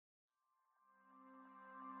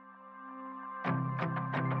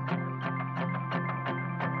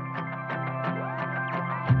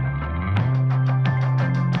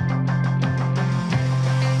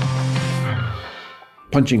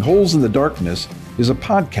Punching Holes in the Darkness is a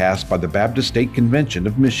podcast by the Baptist State Convention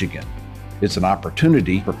of Michigan. It's an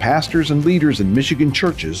opportunity for pastors and leaders in Michigan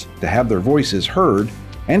churches to have their voices heard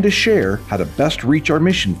and to share how to best reach our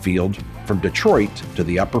mission field from Detroit to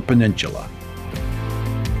the Upper Peninsula.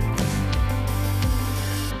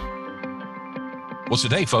 Well,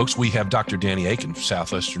 today, folks, we have Dr. Danny Akin from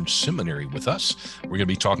Southwestern Seminary with us. We're going to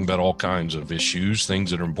be talking about all kinds of issues,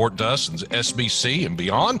 things that are important to us in SBC and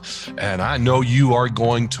beyond, and I know you are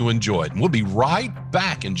going to enjoy it. And we'll be right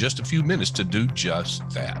back in just a few minutes to do just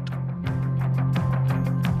that.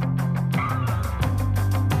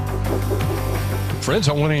 Friends,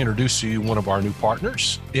 I want to introduce to you one of our new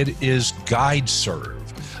partners. It is GuideServe.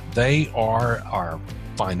 They are our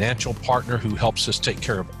financial partner who helps us take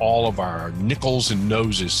care of all of our nickels and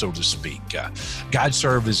noses, so to speak.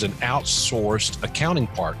 GuideServe is an outsourced accounting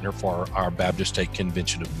partner for our Baptist State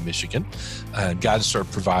Convention of Michigan.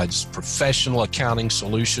 GuideServe provides professional accounting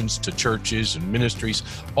solutions to churches and ministries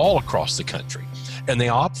all across the country. And they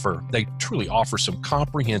truly offer some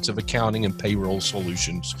comprehensive accounting and payroll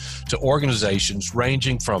solutions to organizations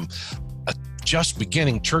ranging from a just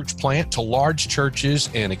beginning church plant to large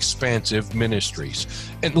churches and expansive ministries.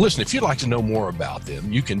 And listen, if you'd like to know more about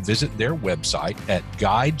them, you can visit their website at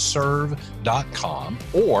guideserve.com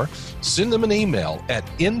or send them an email at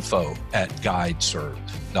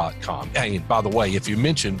info@guideserve.com. And by the way, if you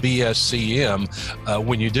mention BSCM,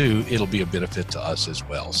 when you do, it'll be a benefit to us as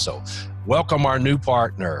well. So welcome our new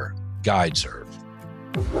partner, GuideServe.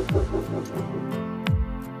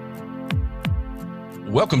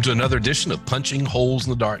 Welcome to another edition of Punching Holes in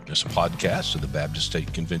the Darkness, a podcast of the Baptist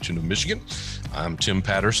State Convention of Michigan. I'm Tim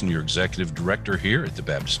Patterson, your executive director here at the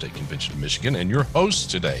Baptist State Convention of Michigan, and your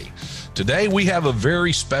host today. Today we have a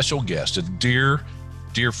very special guest, a dear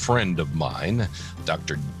friend of mine,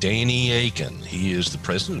 Dr. Danny Akin. He is the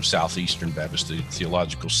president of Southeastern Baptist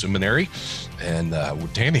Theological Seminary. And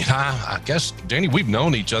Danny and I guess, Danny, we've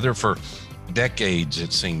known each other for decades,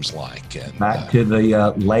 it seems like. And, back to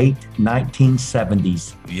the late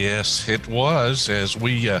 1970s. Yes, it was, as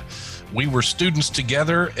we were students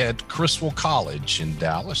together at Criswell College in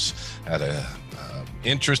Dallas, had a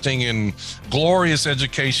interesting and glorious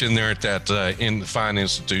education there at that in the fine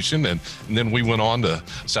institution, and then we went on to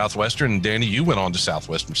Southwestern. And Danny, you went on to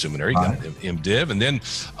Southwestern Seminary, got MDiv, and then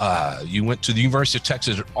you went to the University of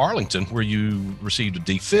Texas at Arlington, where you received a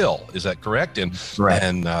DPhil. Is that correct? And right.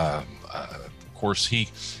 And of course, he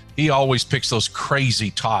always picks those crazy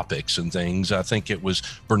topics and things. I think it was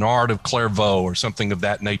Bernard of Clairvaux or something of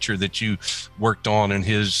that nature that you worked on in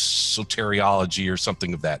his soteriology or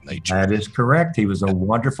something of that nature. That is correct. He was a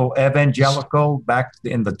wonderful evangelical back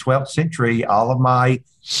in the 12th century. All of my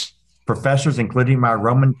professors, including my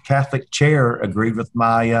Roman Catholic chair, agreed with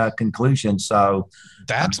my conclusion. So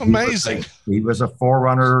that's amazing. He was a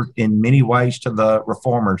forerunner in many ways to the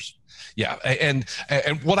reformers. Yeah, and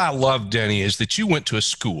what I love, Danny, is that you went to a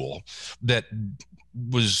school that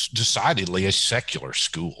was decidedly a secular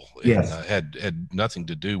school. Yes. And, had nothing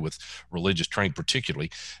to do with religious training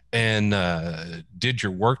particularly, and did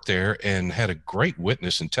your work there and had a great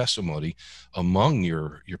witness and testimony among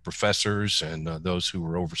your professors and those who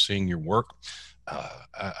were overseeing your work.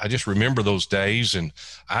 I just remember those days, and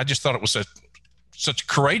I just thought it was such a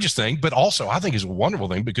courageous thing, but also I think is a wonderful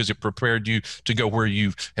thing because it prepared you to go where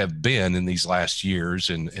you have been in these last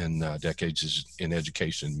years and decades in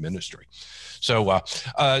education and ministry. So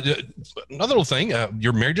another little thing,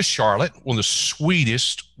 you're married to Charlotte, one of the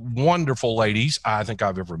sweetest, wonderful ladies I think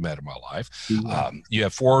I've ever met in my life. Mm-hmm. You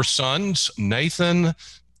have 4 sons, Nathan,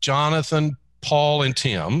 Jonathan, Paul, and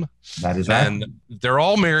Tim. That is right. And they're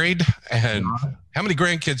all married. And how many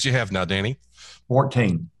grandkids do you have now, Danny?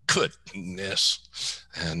 14. Goodness.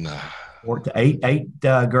 And 8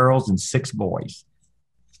 girls and 6 boys.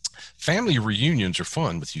 Family reunions are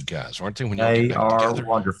fun with you guys, aren't they? When they get back are together?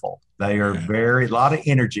 Wonderful. They are a lot of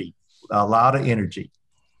energy.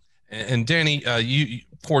 And Danny, you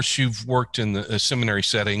of course you've worked in the seminary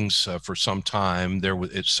settings for some time there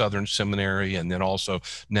at Southern Seminary, and then also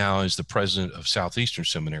now as the president of Southeastern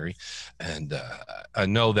Seminary. And I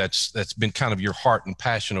know that's been kind of your heart and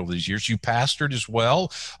passion over these years. You pastored as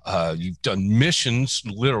well. You've done missions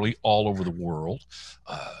literally all over the world.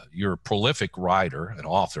 You're a prolific writer and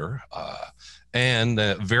author, and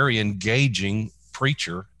very engaging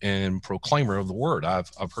preacher and proclaimer of the word.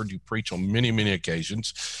 I've heard you preach on many, many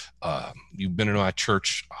occasions. You've been in my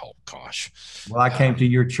church. Oh gosh. Well, I came to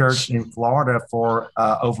your church in Florida for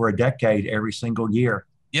over a decade every single year.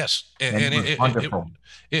 Yes. And it was wonderful.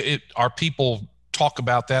 Our people talk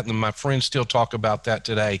about that, and my friends still talk about that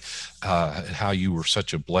today, how you were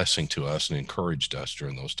such a blessing to us and encouraged us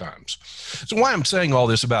during those times. So why I'm saying all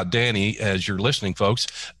this about Danny, as you're listening, folks,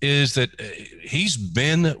 is that he's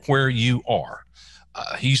been where you are.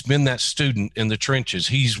 He's been that student in the trenches.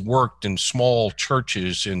 He's worked in small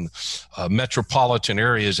churches in metropolitan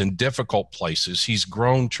areas, in difficult places. He's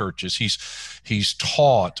grown churches. He's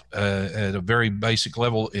taught at a very basic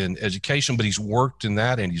level in education, but he's worked in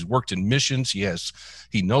that, and he's worked in missions.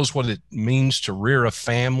 He knows what it means to rear a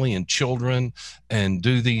family and children and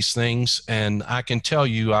do these things. And I can tell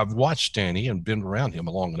you, I've watched Danny and been around him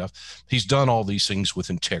long enough. He's done all these things with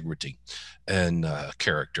integrity and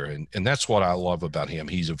character. And that's what I love about him.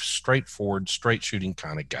 He's a straightforward, straight shooting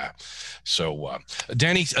kind of guy. So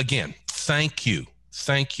Danny, again, thank you.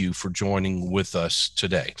 Thank you for joining with us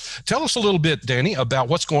today. Tell us a little bit, Danny, about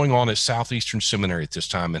what's going on at Southeastern Seminary at this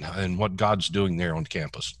time and what God's doing there on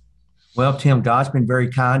campus. Well, Tim, God's been very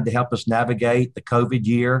kind to help us navigate the COVID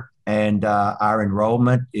year, and our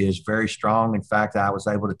enrollment is very strong. In fact, I was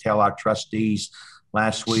able to tell our trustees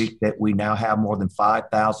last week that we now have more than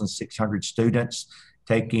 5,600 students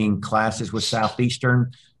taking classes with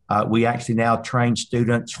Southeastern. We actually now train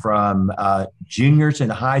students from juniors in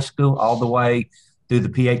high school all the way through the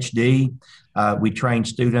PhD. We train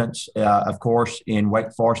students, of course, in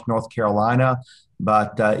Wake Forest, North Carolina.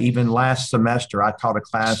 But even last semester, I taught a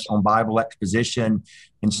class on Bible exposition,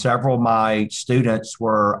 and several of my students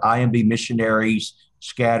were IMB missionaries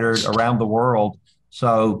scattered around the world.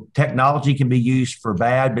 So technology can be used for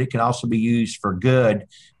bad, but it can also be used for good.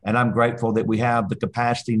 And I'm grateful that we have the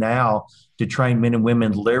capacity now to train men and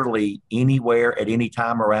women literally anywhere at any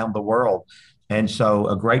time around the world. And so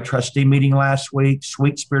a great trustee meeting last week,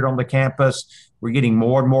 sweet spirit on the campus. We're getting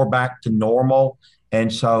more and more back to normal.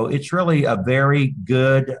 And so it's really a very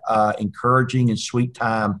good, encouraging, and sweet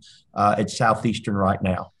time at Southeastern right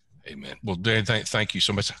now. Amen. Well, Dan, thank you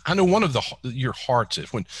so much. I know one of your hearts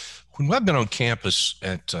is when I've been on campus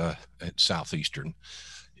at Southeastern,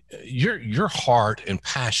 your heart and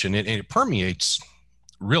passion, and it permeates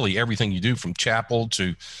really everything you do, from chapel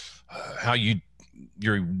to how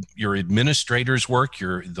your administrators work,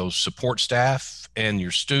 those support staff, and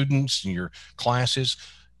your students and your classes.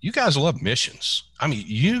 You guys love missions. I mean,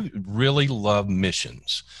 you really love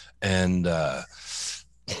missions and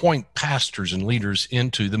point pastors and leaders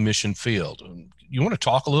into the mission field. You want to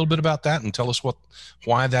talk a little bit about that and tell us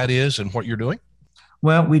why that is and what you're doing?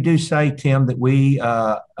 Well, we do say, Tim, that we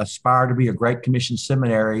aspire to be a Great Commission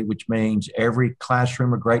seminary, which means every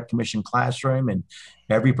classroom a Great Commission classroom and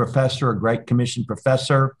every professor a Great Commission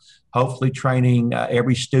professor, hopefully training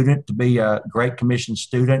every student to be a Great Commission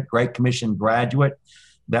student, Great Commission graduate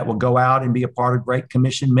that will go out and be a part of Great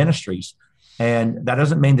Commission ministries. And that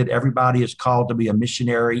doesn't mean that everybody is called to be a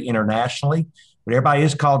missionary internationally, but everybody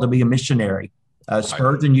is called to be a missionary.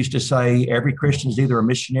 Spurgeon used to say every Christian is either a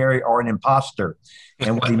missionary or an imposter.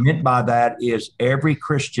 And what he meant by that is every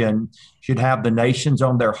Christian should have the nations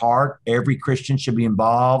on their heart. Every Christian should be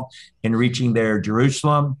involved in reaching their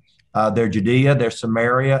Jerusalem, their Judea, their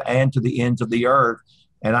Samaria, and to the ends of the earth.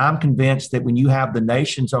 And I'm convinced that when you have the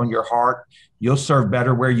nations on your heart, you'll serve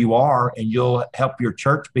better where you are, and you'll help your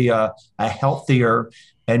church be a healthier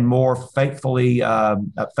and more faithful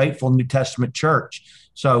New Testament church.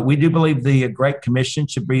 So we do believe the Great Commission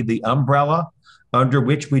should be the umbrella under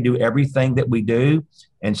which we do everything that we do.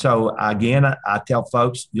 And so, again, I tell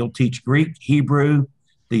folks, you'll teach Greek, Hebrew,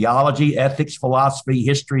 theology, ethics, philosophy,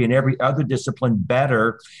 history, and every other discipline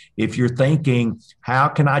better if you're thinking, how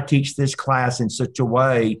can I teach this class in such a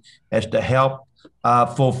way as to help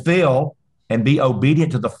fulfill and be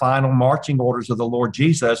obedient to the final marching orders of the Lord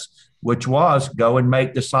Jesus, which was go and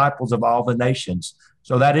make disciples of all the nations.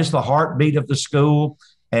 So that is the heartbeat of the school.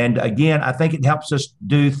 And again, I think it helps us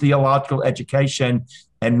do theological education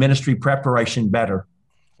and ministry preparation better.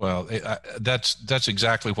 Well, that's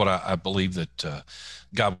exactly what I believe that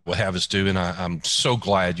God will have us do. And I'm so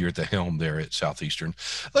glad you're at the helm there at Southeastern.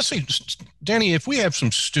 Let's see, Danny, if we have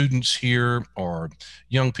some students here or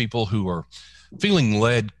young people who are feeling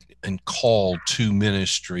led and called to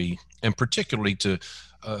ministry, and particularly to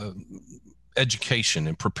education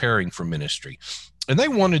and preparing for ministry, and they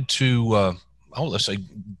wanted to, let's say,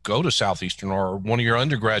 go to Southeastern or one of your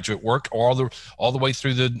undergraduate work, or all the way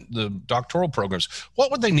through the doctoral programs,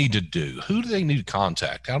 what would they need to do? Who do they need to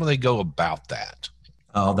contact? How do they go about that?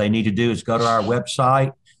 All they need to do is go to our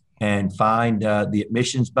website and find the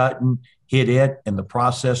admissions button, hit it, and the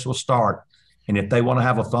process will start. And if they want to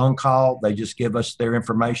have a phone call, they just give us their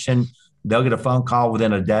information. They'll get a phone call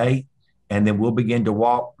within a day, and then we'll begin to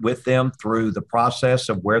walk with them through the process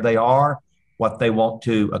of where they are, what they want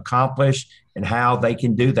to accomplish, and how they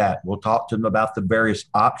can do that. We'll talk to them about the various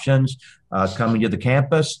options, coming to the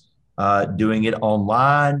campus, doing it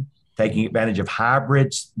online, taking advantage of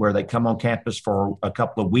hybrids where they come on campus for a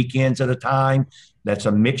couple of weekends at a time. That's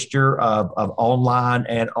a mixture of online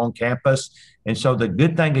and on campus. And so the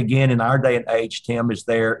good thing, again, in our day and age, Tim, is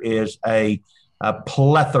there is a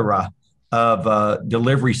plethora of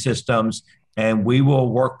delivery systems, and we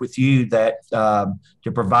will work with you to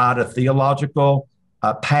provide a theological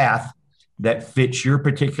path that fits your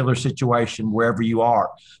particular situation wherever you are.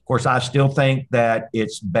 Of course, I still think that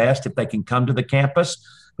it's best if they can come to the campus,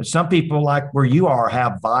 but some people, like where you are,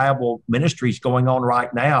 have viable ministries going on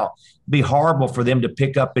right now. It'd be horrible for them to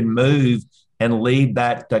pick up and move and leave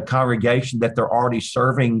that congregation that they're already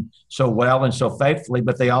serving so well and so faithfully,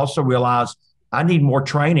 but they also realize, I need more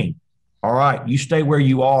training. All right, you stay where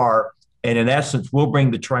you are, and in essence, we'll bring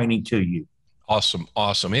the training to you. Awesome.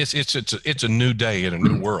 It's a new day in a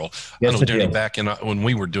new world. Yes, I know, Danny, back when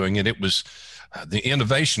we were doing it, it was the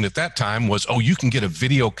innovation at that time was, you can get a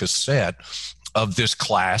video cassette of this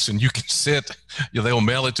class and you can sit, they'll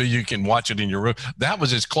mail it to you, you can watch it in your room. That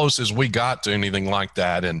was as close as we got to anything like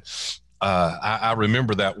that. And I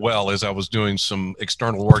remember that well as I was doing some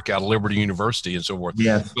external work out of Liberty University and so forth.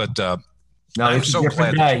 Yes. But no, I'm it's so a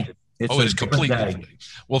different glad. day. It's completely different.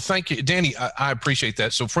 Well, thank you, Danny. I appreciate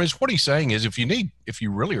that. So, friends, what he's saying is, if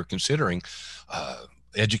you really are considering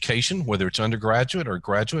education, whether it's undergraduate or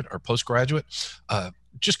graduate or postgraduate,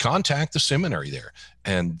 just contact the seminary there,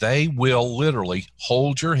 and they will literally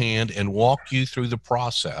hold your hand and walk you through the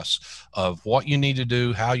process of what you need to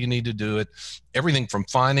do, how you need to do it, everything from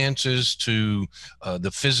finances to the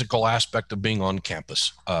physical aspect of being on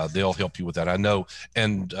campus. They'll help you with that, I know.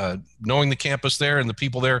 And knowing the campus there and the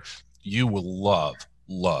people there, you will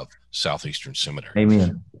love Southeastern Seminary.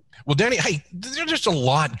 Amen. Well, Danny, hey, there's just a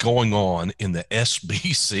lot going on in the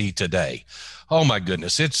SBC today. Oh my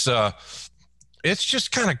goodness. It's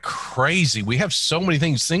just kind of crazy. We have so many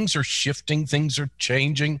things. Things are shifting. Things are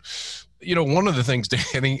changing. One of the things,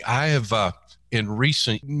 Danny, I have in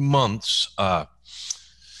recent months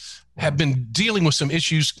have been dealing with some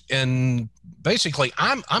issues, and basically,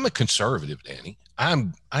 I'm a conservative, Danny. I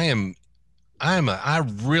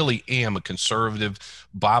really am a conservative,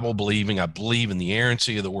 Bible believing. I believe in the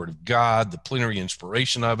inerrancy of the Word of God, the plenary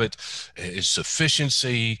inspiration of it, its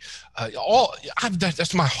sufficiency.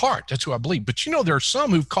 That's my heart. That's who I believe. But there are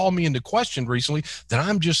some who've called me into question recently that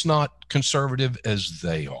I'm just not conservative as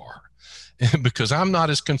they are. Because I'm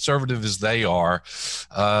not as conservative as they are,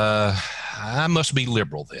 I must be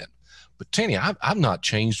liberal then. But Tanny, I've not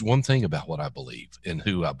changed one thing about what I believe and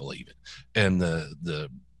who I believe in, and the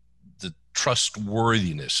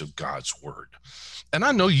trustworthiness of God's word. And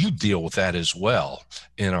I know you deal with that as well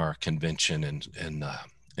in our convention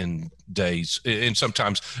and days. And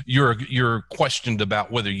sometimes you're questioned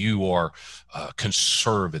about whether you are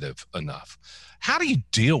conservative enough. How do you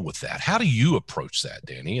deal with that? How do you approach that,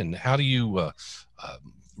 Danny? And how do you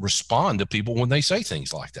respond to people when they say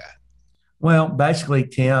things like that? Well, basically,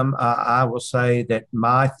 Tim, I will say that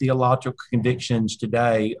my theological convictions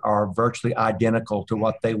today are virtually identical to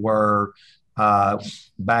what they were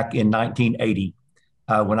back in 1980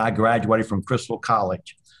 when I graduated from Crystal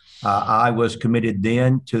College. I was committed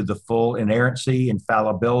then to the full inerrancy,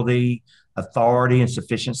 infallibility, authority, and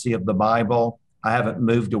sufficiency of the Bible. I haven't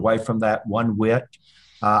moved away from that one whit.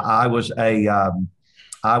 I was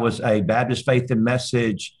a Baptist Faith and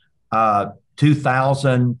Message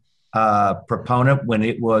 2000 proponent when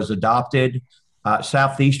it was adopted.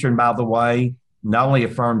 Southeastern, by the way, not only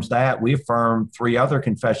affirms that, we affirm 3 other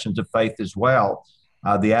confessions of faith as well.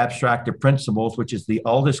 The Abstract of Principles, which is the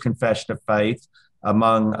oldest confession of faith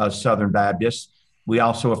among Southern Baptists. We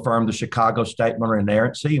also affirm the Chicago Statement on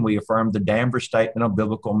Inerrancy, and we affirm the Danvers Statement on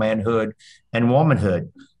Biblical Manhood and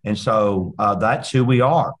Womanhood. And so that's who we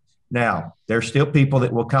are. Now, there's still people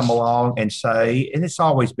that will come along and say, and it's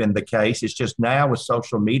always been the case, it's just now with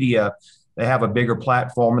social media, they have a bigger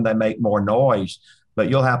platform and they make more noise. But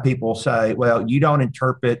you'll have people say, well, you don't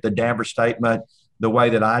interpret the Danvers Statement the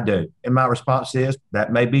way that I do. And my response is,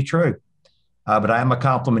 that may be true. But I am a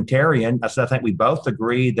complementarian. So I think we both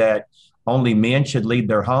agree that only men should lead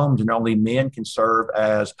their homes and only men can serve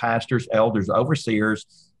as pastors, elders,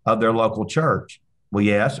 overseers of their local church. Well,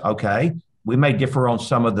 yes, okay. We may differ on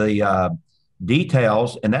some of the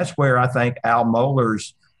details, and that's where I think Al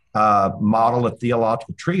Mohler's model of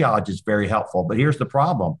theological triage is very helpful. But here's the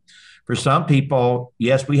problem. For some people,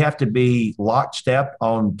 yes, we have to be lockstep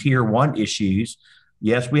on tier 1 issues.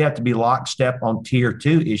 Yes, we have to be lockstep on tier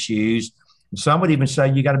 2 issues. Some would even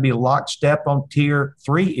say you got to be lockstep on tier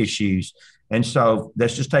 3 issues. And so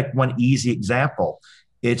let's just take one easy example.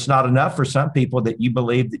 It's not enough for some people that you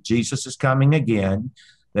believe that Jesus is coming again,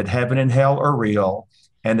 that heaven and hell are real,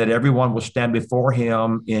 and that everyone will stand before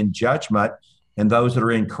him in judgment, and those that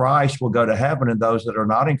are in Christ will go to heaven, and those that are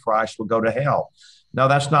not in Christ will go to hell. No,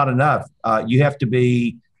 that's not enough. You have to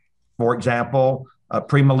be, for example,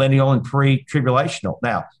 premillennial and pre-tribulational.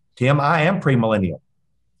 Now, Tim, I am premillennial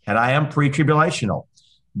and I am pre-tribulational,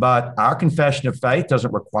 but our confession of faith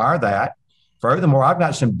doesn't require that. Furthermore, I've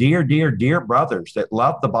got some dear, dear, dear brothers that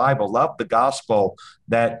love the Bible, love the gospel,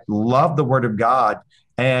 that love the word of God,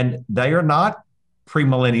 and they are not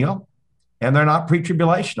premillennial and they're not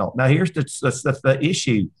pre-tribulational. Now, here's the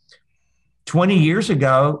issue. 20 years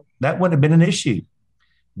ago, that wouldn't have been an issue.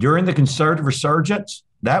 During the conservative resurgence,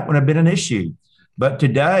 that would have been an issue. But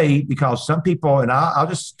today, because some people, and I'll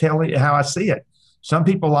just tell you how I see it, some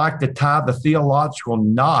people like to tie the theological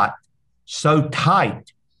knot so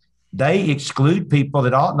tight, they exclude people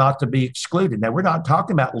that ought not to be excluded. Now, we're not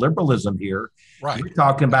talking about liberalism here. Right. We're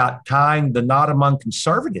talking about tying the knot among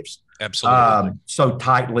conservatives so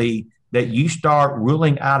tightly that you start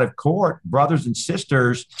ruling out of court brothers and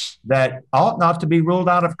sisters that ought not to be ruled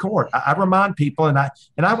out of court. I remind people,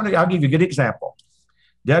 I'll give you a good example.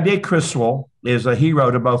 W.A. Criswell is a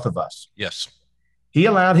hero to both of us. Yes. He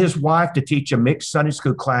allowed his wife to teach a mixed Sunday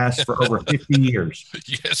school class for over 50 years.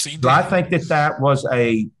 Yes, he did. Do I think that was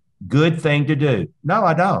a good thing to do? No,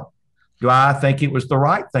 I don't. Do I think it was the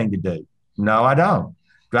right thing to do? No, I don't.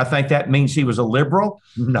 Do I think that means he was a liberal?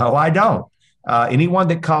 No, I don't. Anyone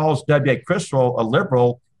that calls W.A. Criswell a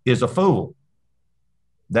liberal is a fool.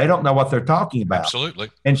 They don't know what they're talking about. Absolutely.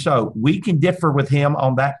 And so we can differ with him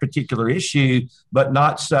on that particular issue, but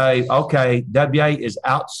not say, okay, W.A. is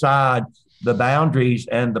outside the boundaries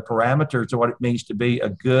and the parameters of what it means to be a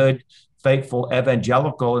good, faithful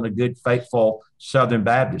evangelical and a good, faithful Southern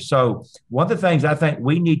Baptist. So one of the things I think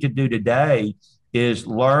we need to do today is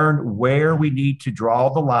learn where we need to draw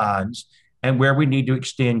the lines and where we need to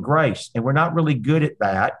extend grace. And we're not really good at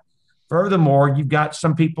that. Furthermore, you've got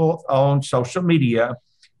some people on social media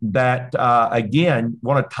that, again,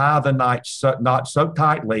 want to tie the knot so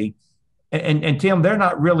tightly. And Tim, they're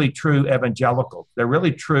not really true evangelicals. They're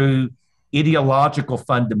really true ideological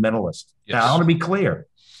fundamentalists. Yes. Now, I want to be clear.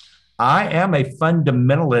 I am a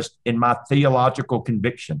fundamentalist in my theological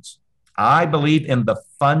convictions. I believe in the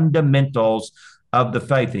fundamentals of the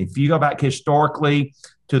faith. If you go back historically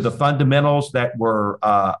to the fundamentals that were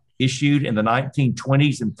issued in the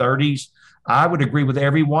 1920s and 30s, I would agree with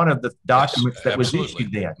every one of the documents that was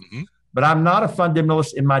issued then. Mm-hmm. But I'm not a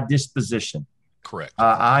fundamentalist in my disposition. Correct.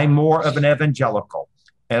 I'm more of an evangelical,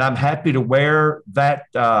 and I'm happy to wear that,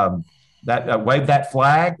 wave that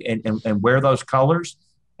flag and wear those colors.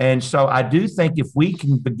 And so I do think if we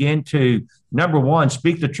can begin to, number one,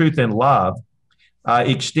 speak the truth in love,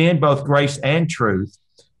 extend both grace and truth,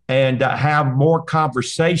 and have more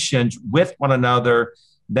conversations with one another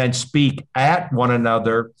than speak at one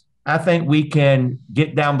another, I think we can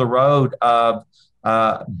get down the road of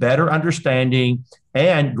better understanding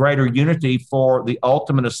and greater unity for the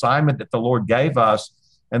ultimate assignment that the Lord gave us,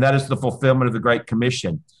 and that is the fulfillment of the Great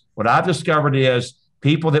Commission. What I've discovered is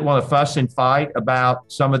people that want to fuss and fight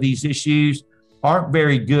about some of these issues aren't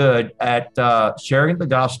very good at sharing the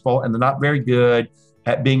gospel, and they're not very good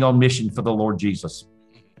at being on mission for the Lord Jesus.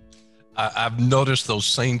 I've noticed those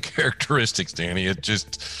same characteristics, Danny.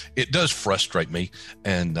 It does frustrate me,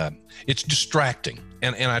 and it's distracting.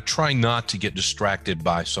 And I try not to get distracted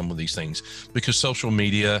by some of these things, because social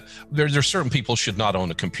media, there's certain people should not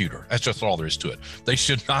own a computer. That's just all there is to it. They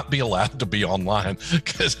should not be allowed to be online,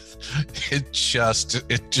 because it's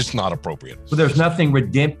just not appropriate. Well, there's nothing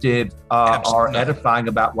redemptive or edifying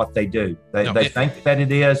about what they do. They think that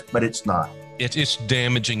it is, but it's not. It's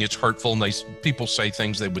damaging, it's hurtful, and people say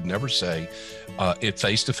things they would never say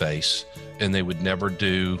face to face, and they would never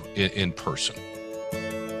do it in person.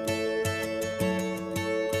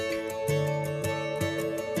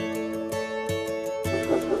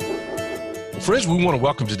 Friends, we want to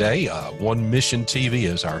welcome today One Mission TV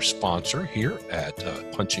as our sponsor here at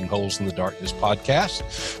Punching Holes in the Darkness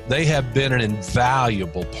podcast. They have been an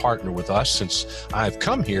invaluable partner with us since I've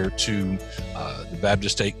come here to the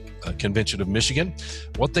Baptist State Convention of Michigan.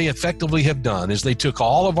 What they effectively have done is they took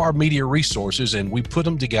all of our media resources and we put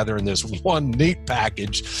them together in this one neat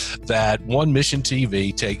package that One Mission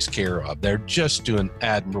TV takes care of. They're just doing an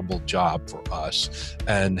admirable job for us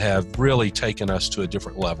and have really taken us to a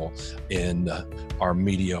different level in our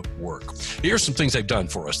media work. Here's some things they've done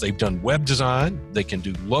for us. They've done web design. They can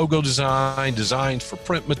do logo design, designs for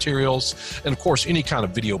print materials, and of course, any kind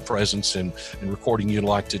of video presence and recording you'd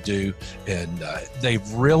like to do. And they've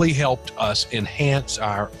really helped us enhance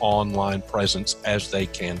our online presence as they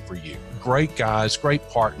can for you. Great guys, great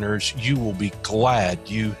partners. You will be glad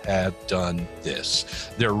you have done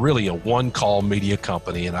this. They're really a one-call media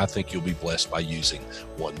company, and I think you'll be blessed by using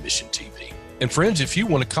One Mission TV. And friends, if you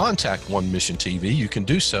want to contact One Mission TV, you can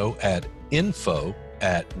do so at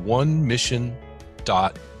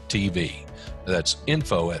info@onemission.tv. That's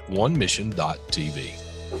info@onemission.tv.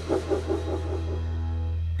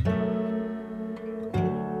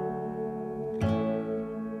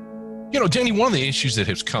 You know, Danny, one of the issues that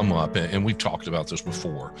has come up, and we've talked about this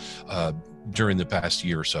before during the past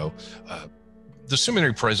year or so, the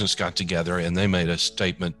seminary presidents got together and they made a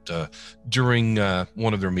statement during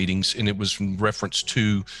one of their meetings, and it was in reference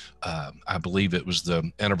to, I believe it was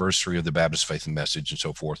the anniversary of the Baptist Faith and Message and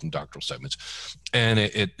so forth and doctrinal statements. And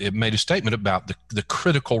it made a statement about the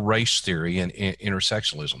critical race theory and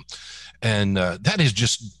intersectionalism. And that has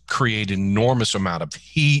just created an enormous amount of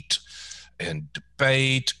heat and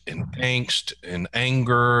debate and angst and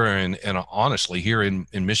anger. And honestly, here in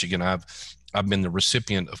Michigan, I've been the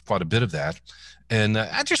recipient of quite a bit of that. And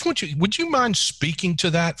I just would you mind speaking to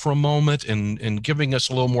that for a moment and giving us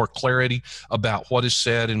a little more clarity about what is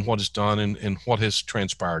said and what is done and what has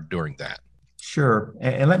transpired during that? Sure.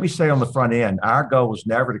 And let me say on the front end, our goal was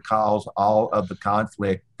never to cause all of the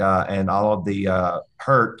conflict and all of the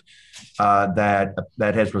hurt that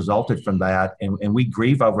has resulted from that. And we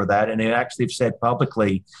grieve over that. And it actually have said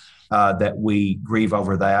publicly that we grieve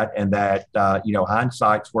over that, and that,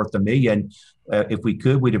 hindsight's worth a million. If we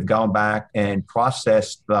could, we'd have gone back and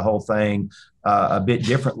processed the whole thing a bit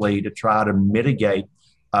differently to try to mitigate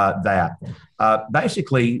that.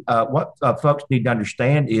 Basically, what folks need to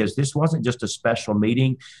understand is this wasn't just a special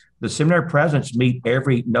meeting. The seminary presidents meet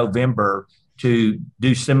every November to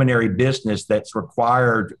do seminary business that's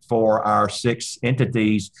required for our 6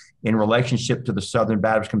 entities in relationship to the Southern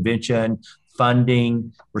Baptist Convention,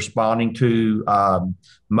 funding, responding to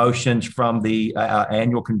motions from the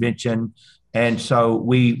annual convention. And so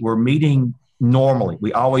we were meeting normally.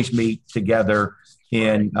 We always meet together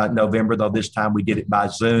in November, though this time we did it by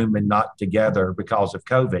Zoom and not together because of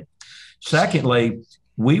COVID. Secondly,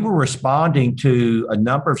 we were responding to a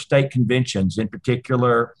number of state conventions, in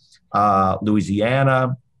particular,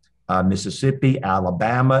 Louisiana, Mississippi,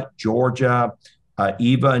 Alabama, Georgia,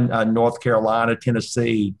 even North Carolina,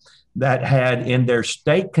 Tennessee, that had in their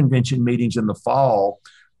state convention meetings in the fall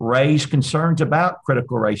raised concerns about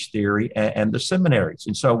critical race theory and the seminaries.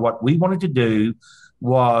 And so what we wanted to do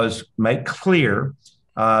was make clear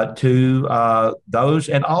to those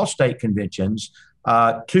and all state conventions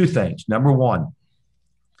 2 things. Number one,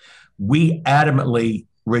 we adamantly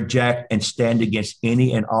reject and stand against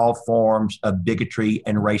any and all forms of bigotry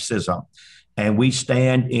and racism. And we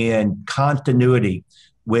stand in continuity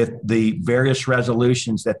with the various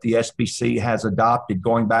resolutions that the SBC has adopted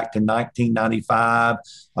going back to 1995,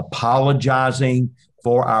 apologizing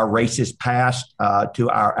for our racist past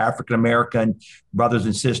to our African-American brothers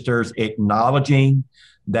and sisters, acknowledging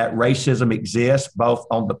that racism exists both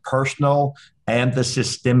on the personal and the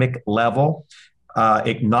systemic level,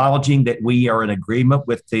 acknowledging that we are in agreement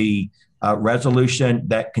with the resolution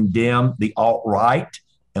that condemned the alt-right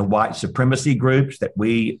and white supremacy groups, that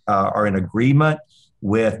we are in agreement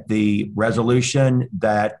with the resolution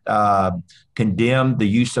that condemned the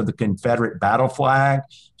use of the Confederate battle flag.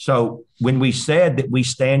 So when we said that we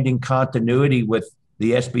stand in continuity with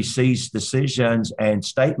the SBC's decisions and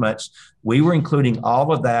statements, we were including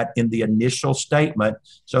all of that in the initial statement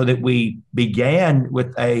so that we began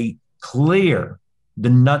with a clear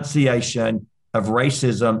denunciation of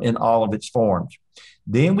racism in all of its forms.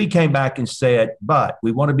 Then we came back and said, but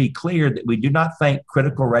we want to be clear that we do not think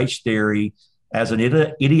critical race theory as an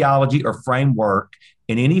ideology or framework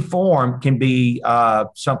in any form can be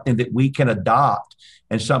something that we can adopt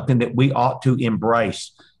and something that we ought to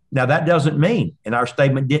embrace. Now, that doesn't mean, and our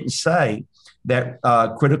statement didn't say, that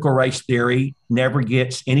critical race theory never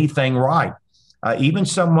gets anything right. Even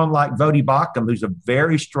someone like Voddie Baucham, who's a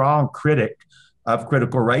very strong critic of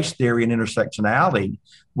critical race theory and intersectionality,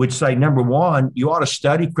 would say, number one, you ought to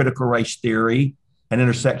study critical race theory and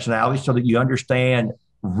intersectionality so that you understand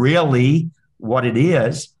really what it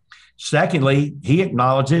is. Secondly, he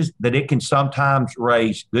acknowledges that it can sometimes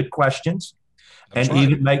raise good questions and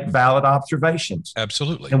even make valid observations.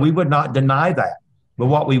 Absolutely. And we would not deny that. But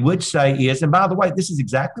what we would say is, and by the way, this is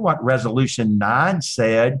exactly what Resolution 9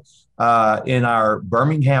 said in our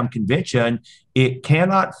Birmingham Convention, it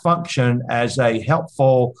cannot function as a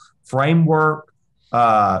helpful framework,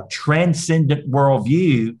 transcendent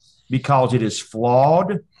worldview, because it is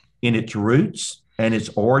flawed in its roots and its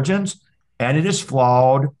origins, and it is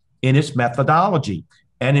flawed in its methodology.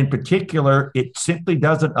 And in particular, it simply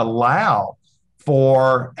doesn't allow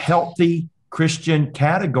for healthy Christian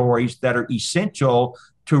categories that are essential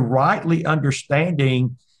to rightly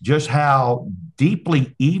understanding just how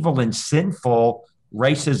deeply evil and sinful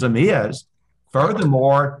racism is.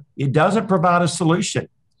 Furthermore, it doesn't provide a solution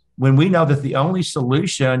when we know that the only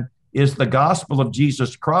solution is the gospel of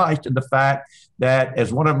Jesus Christ, and the fact that,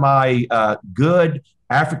 as one of my good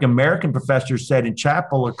African-American professors said in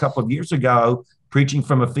chapel a couple of years ago, preaching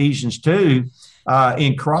from Ephesians 2,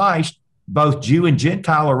 in Christ, both Jew and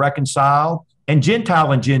Gentile are reconciled, and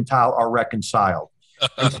Gentile are reconciled.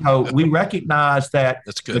 And so we recognize that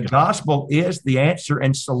the gospel is the answer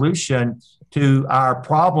and solution to our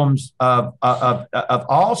problems of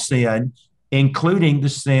all sin, including the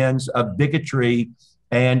sins of bigotry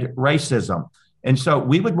and racism. And so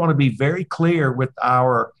we would want to be very clear with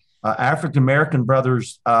our African-American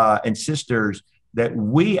brothers and sisters that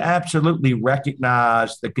we absolutely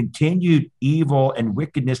recognize the continued evil and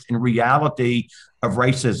wickedness and reality of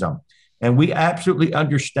racism. And we absolutely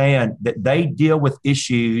understand that they deal with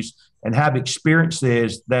issues and have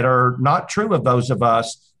experiences that are not true of those of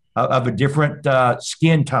us of a different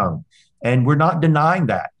skin tone. And we're not denying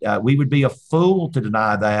that. We would be a fool to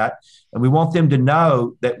deny that. And we want them to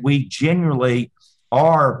know that we genuinely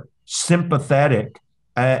are sympathetic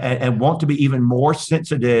and want to be even more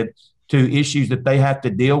sensitive to issues that they have to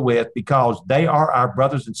deal with, because they are our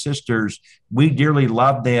brothers and sisters. We dearly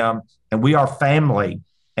love them, and we are family,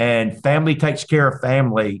 and family takes care of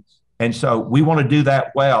family. And so we want to do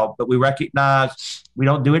that well, but we recognize we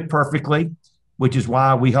don't do it perfectly, which is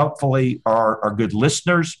why we hopefully are good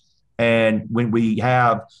listeners. And when we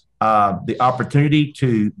have the opportunity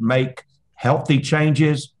to make healthy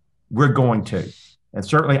changes, we're going to. And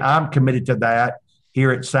certainly I'm committed to that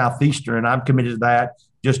here at Southeastern, and I'm committed to that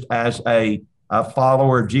just as a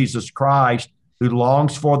follower of Jesus Christ who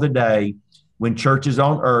longs for the day when churches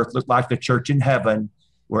on earth look like the church in heaven,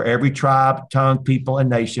 where every tribe, tongue, people,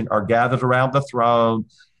 and nation are gathered around the throne,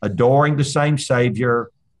 adoring the same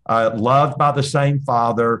Savior, loved by the same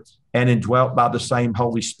Father, and indwelt by the same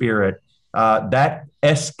Holy Spirit. That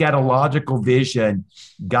eschatological vision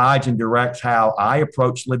guides and directs how I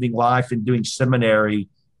approach living life and doing seminary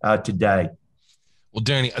today. Well,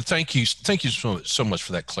 Danny, thank you so much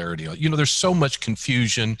for that clarity. You know, there's so much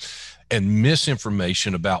confusion and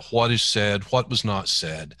misinformation about what is said, what was not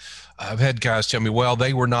said. I've had guys tell me, well,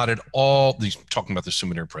 they were not at all, these talking about the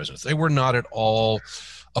seminary presidents, they were not at all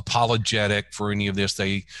apologetic for any of this.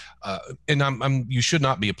 They, and you should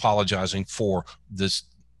not be apologizing for this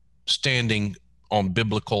standing on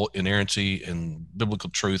biblical inerrancy and biblical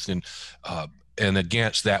truth and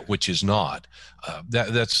against that which is not.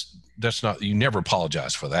 That's not, you never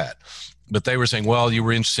apologize for that. But they were saying, well, you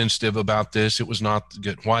were insensitive about this. It was not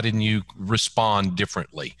good. Why didn't you respond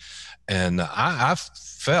differently? And I've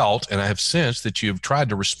felt, and I have sensed that you've tried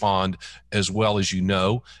to respond as well as you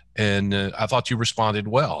know. And I thought you responded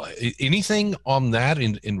well. Anything on that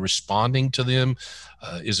in responding to them?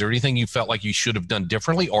 Is there anything you felt like you should have done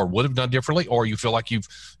differently or would have done differently, or you feel like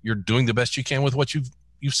you're doing the best you can with what you've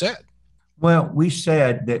said? Well, we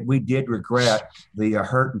said that we did regret the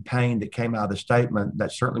hurt and pain that came out of the statement.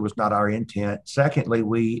 That certainly was not our intent. Secondly,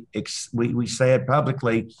 we said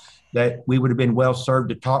publicly that we would have been well served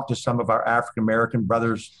to talk to some of our African-American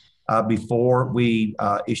brothers before we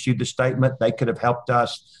issued the statement. They could have helped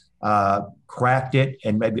us craft it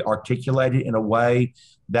and maybe articulate it in a way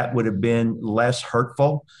that would have been less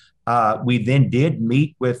hurtful. We then did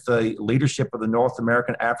meet with the leadership of the North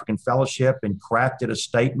American African Fellowship and crafted a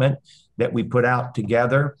statement that we put out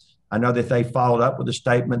together. I know that they followed up with a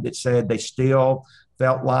statement that said they still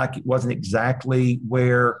felt like it wasn't exactly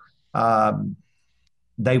where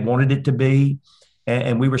they wanted it to be.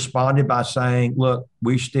 And we responded by saying, look,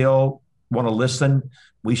 we still want to listen.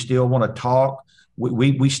 We still want to talk.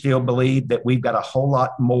 We still believe that we've got a whole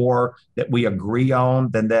lot more that we agree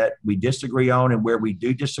on than that we disagree on. And where we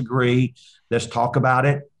do disagree, let's talk about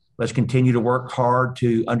it. Let's continue to work hard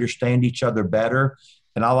to understand each other better.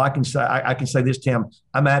 And all I can say this, Tim,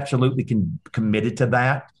 I'm absolutely committed to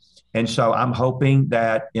that. And so I'm hoping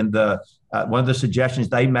that in the one of the suggestions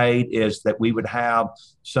they made is that we would have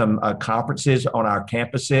some conferences on our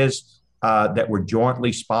campuses that were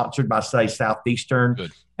jointly sponsored by, say, Southeastern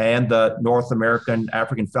Good. and the North American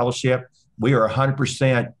African Fellowship. We are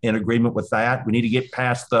 100% in agreement with that. We need to get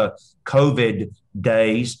past the COVID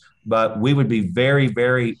days, but we would be very,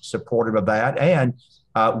 very supportive of that. And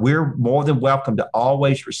we're more than welcome to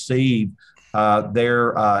always receive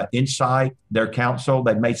their insight, their counsel.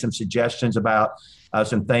 They've made some suggestions about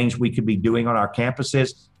some things we could be doing on our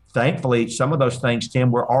campuses. Thankfully, some of those things,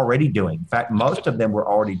 Tim, we're already doing. In fact, most of them we're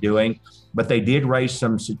already doing, but they did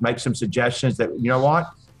make some suggestions that, you know what,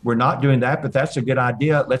 we're not doing that, but that's a good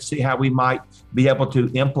idea. Let's see how we might be able to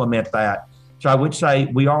implement that. So I would say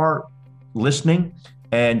we are listening,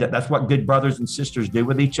 and that's what good brothers and sisters do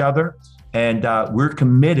with each other. And we're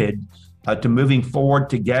committed to moving forward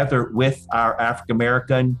together with our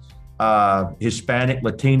African-American, Hispanic,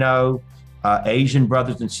 Latino, Asian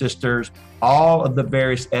brothers and sisters, all of the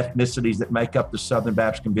various ethnicities that make up the Southern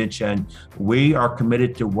Baptist Convention. We are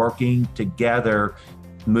committed to working together,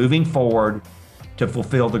 moving forward to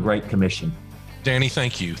fulfill the Great Commission. Danny,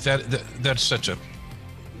 thank you. That's so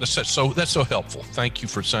helpful. Thank you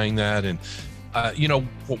for saying that. And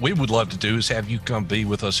what we would love to do is have you come be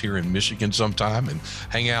with us here in Michigan sometime and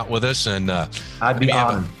hang out with us, and I'd be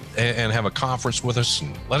honored. And have a conference with us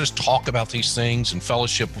and let us talk about these things and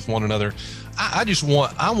fellowship with one another. I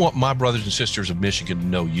want my brothers and sisters of Michigan to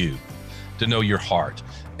know you, to know your heart,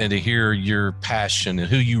 and to hear your passion and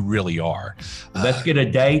who you really are. Let's get a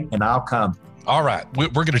date and I'll come. All right. We're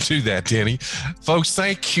going to do that, Danny. Folks,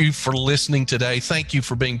 thank you for listening today. Thank you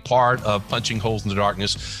for being part of Punching Holes in the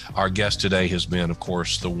Darkness. Our guest today has been, of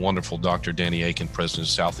course, the wonderful Dr. Danny Akin, president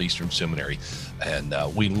of Southeastern Seminary. And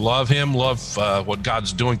we love him, love what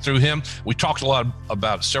God's doing through him. We talked a lot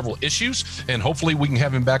about several issues, and hopefully we can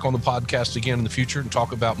have him back on the podcast again in the future and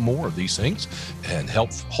talk about more of these things and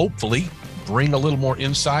hopefully bring a little more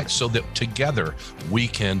insight so that together we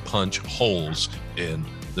can punch holes in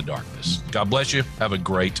the darkness. God bless you. Have a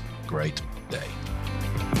great, great day.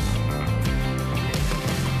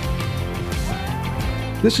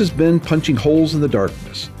 This has been Punching Holes in the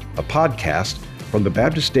Darkness, a podcast from the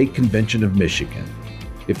Baptist State Convention of Michigan.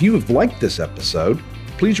 If you have liked this episode,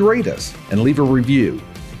 please rate us and leave a review.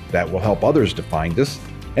 That will help others to find us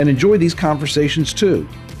and enjoy these conversations too.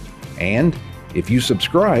 And if you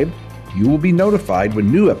subscribe, you will be notified when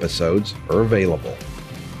new episodes are available.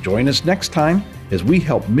 Join us next time as we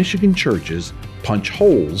help Michigan churches punch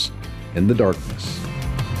holes in the darkness.